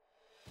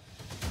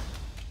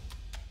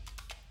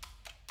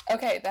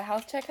Okay, the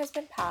health check has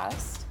been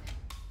passed.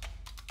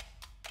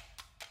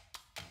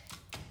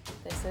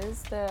 This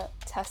is the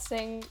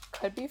testing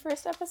could be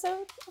first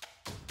episode.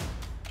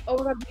 Oh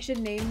my god, we should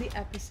name the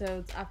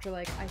episodes after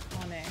like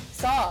iconic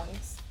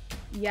songs.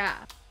 Yeah.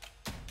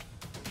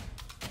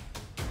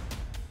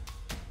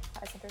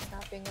 I sent her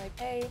snap being like,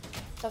 hey,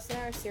 Chelsea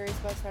and I are serious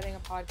about starting a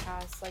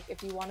podcast. Like,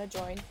 if you want to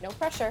join, no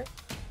pressure.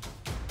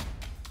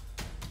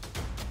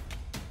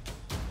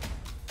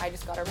 I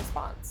just got a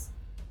response.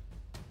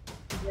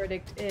 The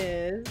verdict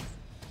is...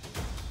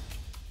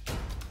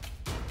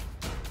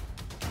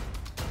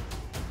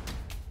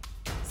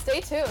 Stay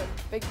tuned.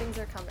 Big things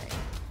are coming.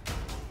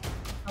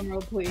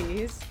 Drumroll,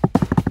 please.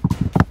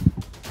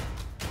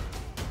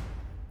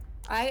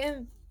 I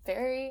am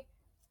very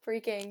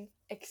freaking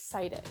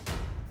excited.